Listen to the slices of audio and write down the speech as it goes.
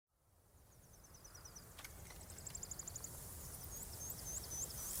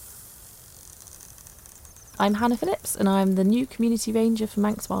I'm Hannah Phillips and I'm the new Community Ranger for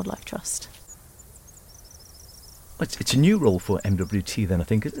Manx Wildlife Trust. It's a new role for MWT then, I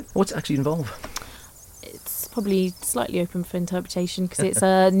think, isn't it? What's it actually involve? It's probably slightly open for interpretation because it's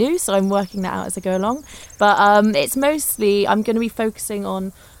new, so I'm working that out as I go along. But it's mostly, I'm going to be focusing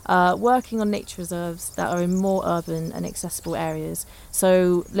on working on nature reserves that are in more urban and accessible areas,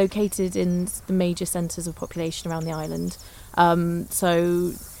 so located in the major centres of population around the island.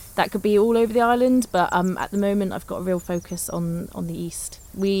 So that could be all over the island, but at the moment I've got a real focus on the east.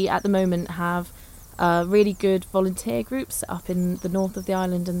 We at the moment have really good volunteer groups set up in the north of the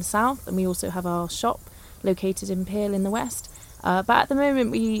island and the south, and we also have our shop located in Peel in the west. But at the moment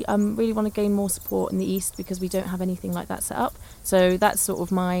we really want to gain more support in the east because we don't have anything like that set up. So that's sort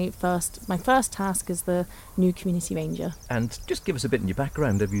of my first task as the new community ranger. And just give us a bit in your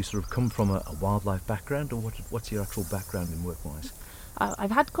background. Have you sort of come from a wildlife background, or what's your actual background in work-wise?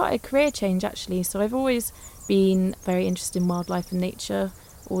 I've had quite a career change actually, so I've always been very interested in wildlife and nature,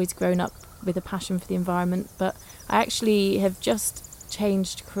 always grown up with a passion for the environment, but I actually have just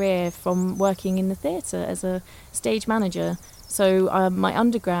changed career from working in the theatre as a stage manager. So my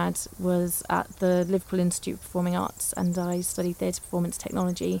undergrad was at the Liverpool Institute of Performing Arts and I studied theatre performance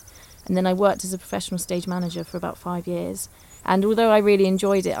technology, and then I worked as a professional stage manager for about 5 years. And although I really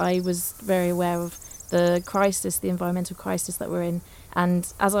enjoyed it, I was very aware of the crisis, the environmental crisis that we're in,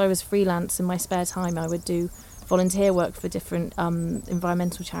 and as I was freelance in my spare time I would do volunteer work for different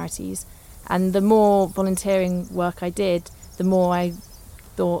environmental charities. And the more volunteering work I did, the more I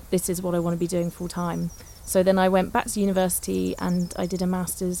thought this is what I want to be doing full time. So then I went back to university and I did a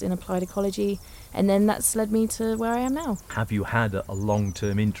master's in applied ecology, and then that's led me to where I am now. Have you had a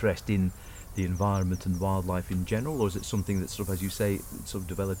long-term interest in the environment and wildlife in general, or is it something that sort of, as you say, sort of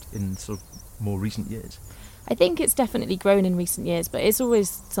developed in sort of more recent years? I think it's definitely grown in recent years, but it's always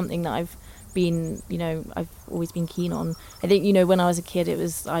something that I've always been keen on. I think, when I was a kid, it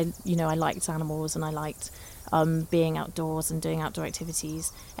was, I liked animals and I liked being outdoors and doing outdoor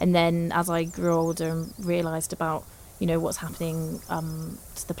activities. And then as I grew older and realised about, what's happening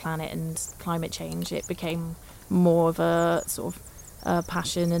to the planet and climate change, it became more of a sort of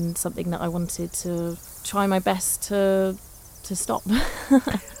passion and something that I wanted to try my best to stop.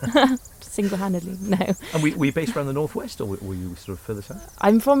 Single-handedly, no. And were you based around the northwest, or were you sort of further south?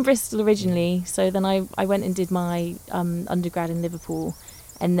 I'm from Bristol originally, so then I went and did my undergrad in Liverpool,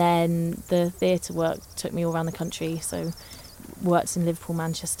 and then the theatre work took me all around the country, so worked in Liverpool,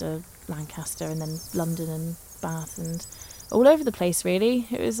 Manchester, Lancaster, and then London and Bath, and all over the place really.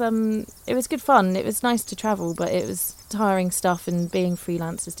 It was good fun. It was nice to travel, but it was tiring stuff, and being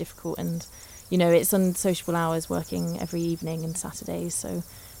freelance is difficult, and it's unsociable hours, working every evening and Saturdays, so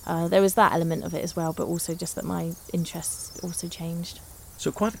there was that element of it as well, but also just that my interests also changed.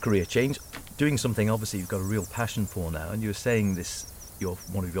 So quite a career change, doing something obviously you've got a real passion for now, and you were saying this,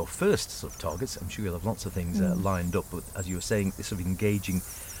 one of your first sort of targets. I'm sure you'll have lots of things lined up, but as you were saying, this sort of engaging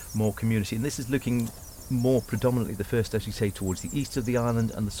more community, and this is looking more predominantly, the first, as you say, towards the east of the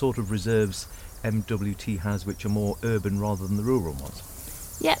island and the sort of reserves MWT has, which are more urban rather than the rural ones.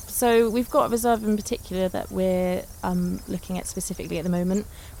 Yep, so we've got a reserve in particular that we're looking at specifically at the moment,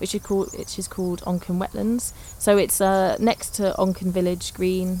 which is called Onchan Wetlands. So it's next to Onchan Village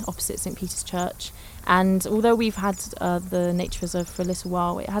Green, opposite St Peter's Church. And although we've had the nature reserve for a little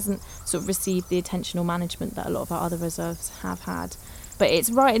while, it hasn't sort of received the attention or management that a lot of our other reserves have had. But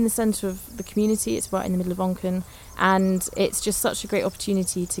it's right in the centre of the community, it's right in the middle of Onchan, and it's just such a great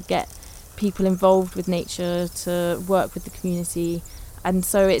opportunity to get people involved with nature, to work with the community. And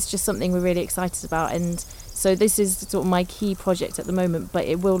so it's just something we're really excited about, and so this is sort of my key project at the moment, but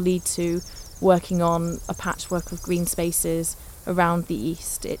it will lead to working on a patchwork of green spaces around the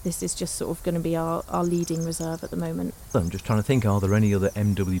east. This is just sort of going to be our leading reserve at the moment. I'm just trying to think, are there any other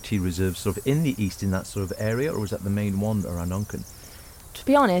MWT reserves sort of in the east in that sort of area, or is that the main one around Onchan? To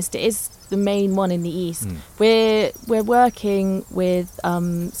be honest, it is the main one in the east. We're working with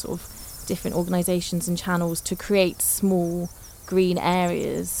sort of different organisations and channels to create small green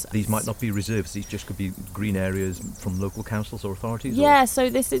areas. These might not be reserves, these just could be green areas from local councils or authorities? Yeah, so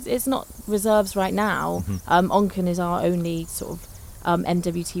it's not reserves right now. Onchan is our only sort of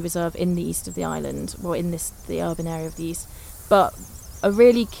MWT reserve in the east of the island, or in the urban area of the east. But a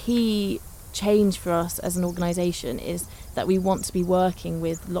really key change for us as an organisation is that we want to be working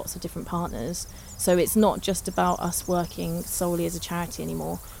with lots of different partners. So it's not just about us working solely as a charity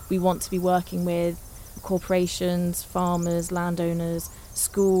anymore. We want to be working with corporations, farmers, landowners,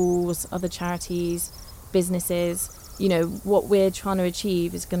 schools, other charities, businesses. What we're trying to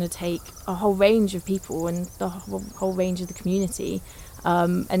achieve is going to take a whole range of people and the whole range of the community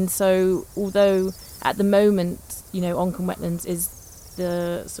And so although at the moment, Onchan Wetlands is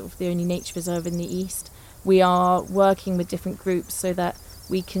the sort of the only nature reserve in the east, we are working with different groups so that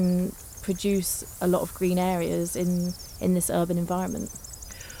we can produce a lot of green areas in this urban environment.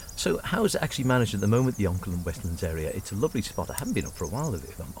 So how is it actually managed at the moment, the Onchan Wetlands area? It's a lovely spot. I haven't been up for a while,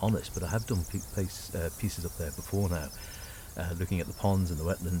 if I'm honest, but I have done pieces up there before now, looking at the ponds and the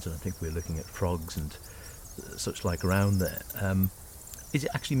wetlands, and I think we're looking at frogs and such like around there. Is it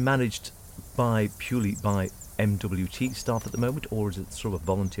actually managed purely by MWT staff at the moment, or is it sort of a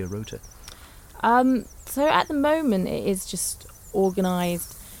volunteer rota? So at the moment it is just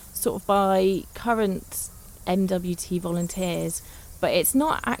organised sort of by current MWT volunteers, but it's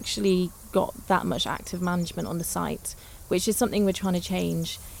not actually got that much active management on the site, which is something we're trying to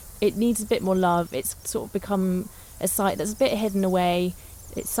change. It needs a bit more love. It's sort of become a site that's a bit hidden away.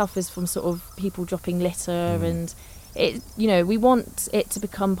 It suffers from sort of people dropping litter, and we want it to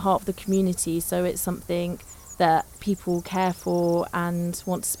become part of the community, so it's something that people care for and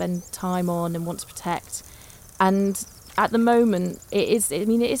want to spend time on and want to protect. And at the moment it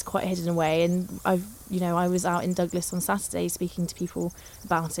is quite hidden away, and I was out in Douglas on Saturday speaking to people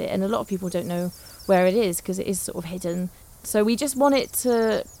about it, and a lot of people don't know where it is because it is sort of hidden. So we just want it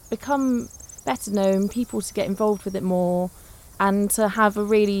to become better known, people to get involved with it more, and to have a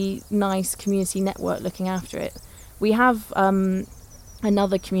really nice community network looking after it. We have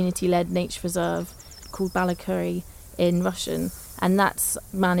another community-led nature reserve called Balakurry in Rushen, and that's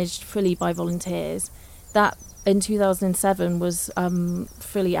managed fully by volunteers. That in 2007 was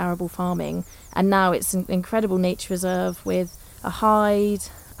fully arable farming, and now it's an incredible nature reserve with a hide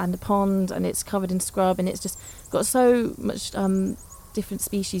and a pond, and it's covered in scrub, and it's just got so much different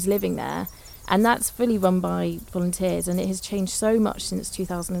species living there, and that's fully run by volunteers, and it has changed so much since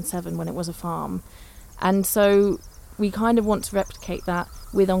 2007 when it was a farm. And so we kind of want to replicate that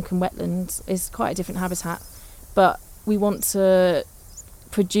with Onchan Wetlands. It's quite a different habitat, but we want to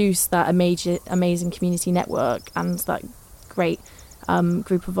produce that amazing community network and that great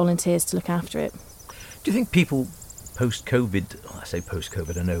group of volunteers to look after it. Do you think people post-COVID, I say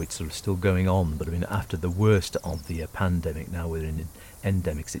post-COVID, I know it's sort of still going on, but I mean after the worst of the pandemic, now we're in an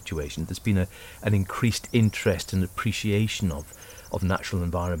endemic situation, there's been an increased interest and appreciation of natural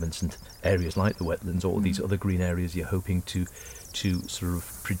environments and areas like the wetlands, or these other green areas you're hoping to sort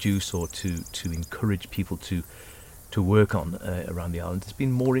of produce or to encourage people to work on around the island. There's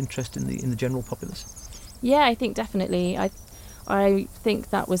been more interest in the general populace? Yeah, I think definitely. I think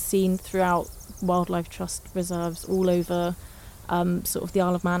that was seen throughout Wildlife Trust reserves all over sort of the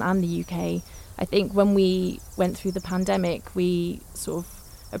Isle of Man and the UK. I think when we went through the pandemic, we sort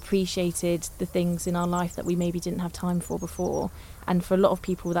of appreciated the things in our life that we maybe didn't have time for before, and for a lot of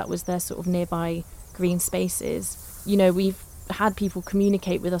people that was their sort of nearby green spaces. We've had people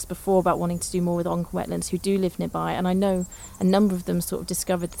communicate with us before about wanting to do more with Onchan Wetlands who do live nearby, and I know a number of them sort of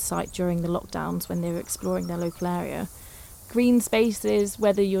discovered the site during the lockdowns when they were exploring their local area. Green spaces,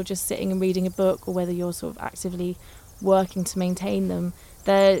 whether you're just sitting and reading a book or whether you're sort of actively working to maintain them,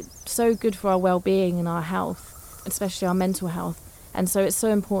 they're so good for our well-being and our health, especially our mental health, and so it's so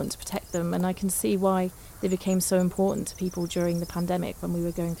important to protect them. And I can see why they became so important to people during the pandemic when we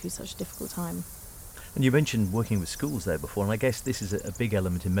were going through such a difficult time. And you mentioned working with schools there before, and I guess this is a big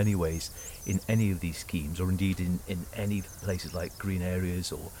element in many ways in any of these schemes, or indeed in any places like green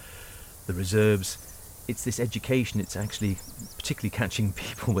areas or the reserves. It's this education, it's actually particularly catching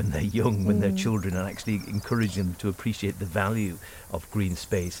people when they're young, when they're children, and actually encouraging them to appreciate the value of green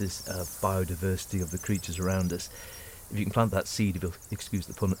spaces, of biodiversity, of the creatures around us. If you can plant that seed, if you'll excuse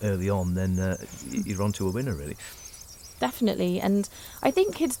the pun, early on, then you're on to a winner, really. Definitely, and I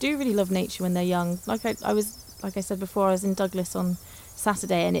think kids do really love nature when they're young. Like I said before, I was in Douglas on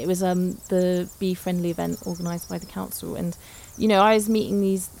Saturday, and it was the Bee Friendly event organised by the council, and I was meeting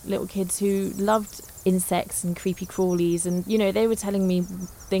these little kids who loved insects and creepy crawlies, and they were telling me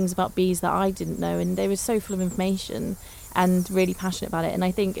things about bees that I didn't know, and they were so full of information and really passionate about it. And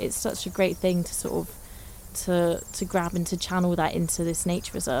I think it's such a great thing to sort of to grab and to channel that into this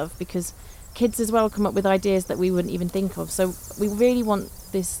nature reserve, because kids as well come up with ideas that we wouldn't even think of. So we really want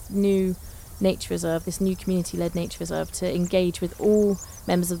this new nature reserve, this new community-led nature reserve, to engage with all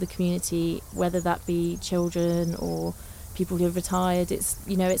members of the community, whether that be children or people who have retired. It's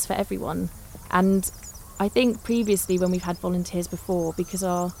for everyone. And I think previously when we've had volunteers before, because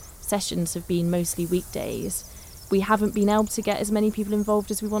our sessions have been mostly weekdays, we haven't been able to get as many people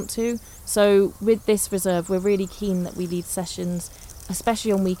involved as we want to. So with this reserve, we're really keen that we lead sessions,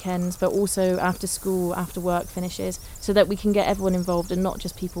 especially on weekends, but also after school, after work finishes, so that we can get everyone involved and not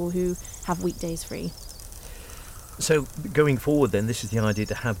just people who have weekdays free. So going forward then, this is the idea,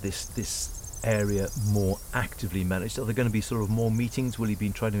 to have this area more actively managed. Are there going to be sort of more meetings? Will you be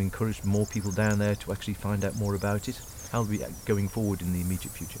trying to encourage more people down there to actually find out more about it? How will we be going forward in the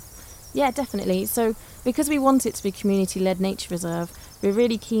immediate future? Yeah, definitely. So because we want it to be a community-led nature reserve, we're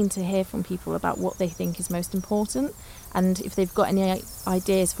really keen to hear from people about what they think is most important and if they've got any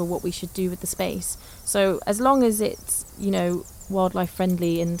ideas for what we should do with the space. So as long as it's, wildlife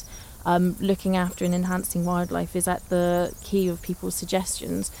friendly and looking after and enhancing wildlife is at the key of people's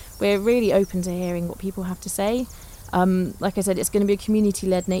suggestions, we're really open to hearing what people have to say. Like I said, it's going to be a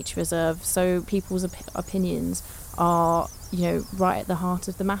community-led nature reserve, so people's opinions are, right at the heart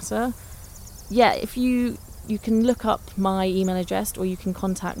of the matter. Yeah, if you can look up my email address, or you can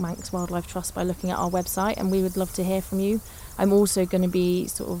contact Manx Wildlife Trust by looking at our website, and we would love to hear from you. I'm also going to be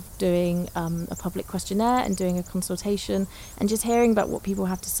sort of doing a public questionnaire and doing a consultation and just hearing about what people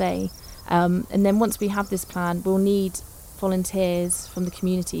have to say. And then once we have this plan, we'll need volunteers from the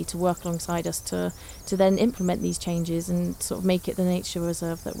community to work alongside us to then implement these changes and sort of make it the nature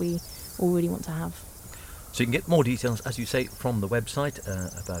reserve that we all really want to have. So you can get more details, as you say, from the website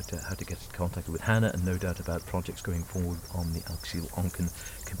about how to get in contact with Hannah, and no doubt about projects going forward on the Algeciras Oncan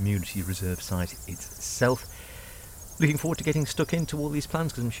Community Reserve site itself. Looking forward to getting stuck into all these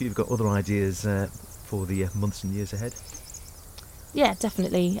plans, because I'm sure you've got other ideas for the months and years ahead. Yeah,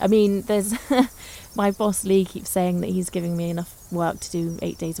 definitely. I mean, there's my boss Lee keeps saying that he's giving me enough work to do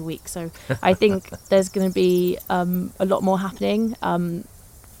 8 days a week, so I think there's going to be a lot more happening.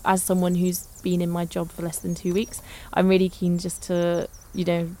 As someone who's been in my job for less than 2 weeks, I'm really keen just to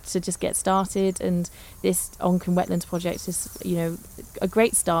just get started, and this Oncan Wetlands project is, a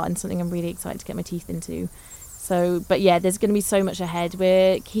great start and something I'm really excited to get my teeth into. So, but yeah, there's going to be so much ahead.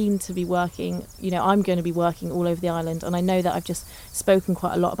 We're keen to be working, I'm going to be working all over the island, and I know that I've just spoken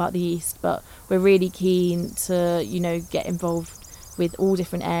quite a lot about the East, but we're really keen to, get involved with all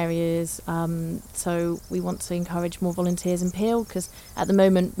different areas. So we want to encourage more volunteers in Peel, because at the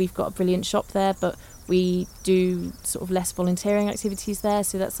moment we've got a brilliant shop there, but we do sort of less volunteering activities there,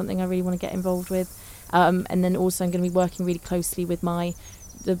 so that's something I really want to get involved with. And then also I'm going to be working really closely with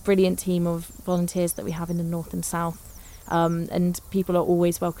the brilliant team of volunteers that we have in the north and south. And people are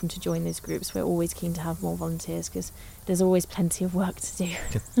always welcome to join those groups. We're always keen to have more volunteers, because there's always plenty of work to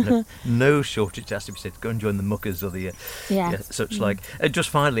do. no shortage, has to be said. Go and join the muckers or the such like. Just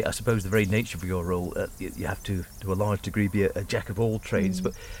finally, I suppose the very nature of your role, you have to a large degree be a jack of all trades.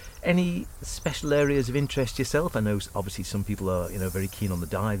 But any special areas of interest yourself? I know obviously some people are very keen on the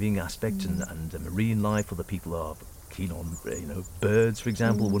diving aspect and the marine life. Other people are keen on birds, for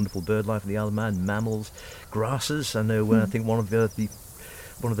example, wonderful bird life in the Isle of Man, mammals, grasses. I know I think one of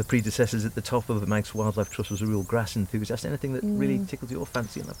the predecessors at the top of the Manx Wildlife Trust was a real grass enthusiast. Anything that really tickled your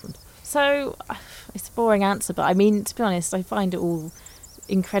fancy on that front? So it's a boring answer, but I mean, to be honest, I find it all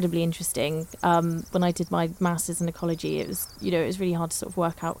incredibly interesting. When I did my masters in ecology, it was really hard to sort of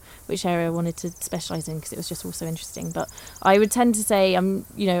work out which area I wanted to specialise in, because it was just all so interesting. But I would tend to say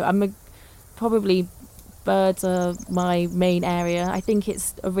probably birds are my main area. I think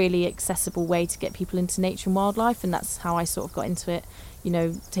it's a really accessible way to get people into nature and wildlife, and that's how I sort of got into it,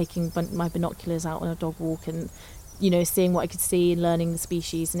 taking my binoculars out on a dog walk and seeing what I could see and learning the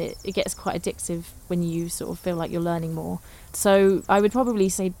species, and it gets quite addictive when you sort of feel like you're learning more. So I would probably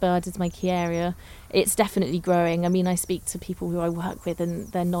say birds is my key area. It's definitely growing. I mean, I speak to people who I work with,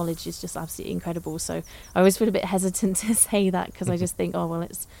 and their knowledge is just absolutely incredible, so I always feel a bit hesitant to say that, because I just think, oh well,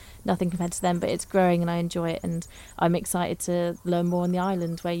 it's nothing compared to them, but it's growing and I enjoy it, and I'm excited to learn more on the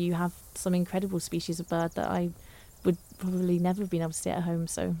island, where you have some incredible species of bird that I would probably never have been able to see at home,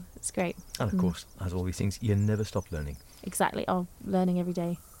 so it's great. And of course, as all these things, you never stop learning. Exactly. Oh, learning every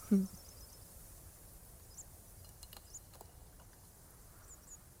day.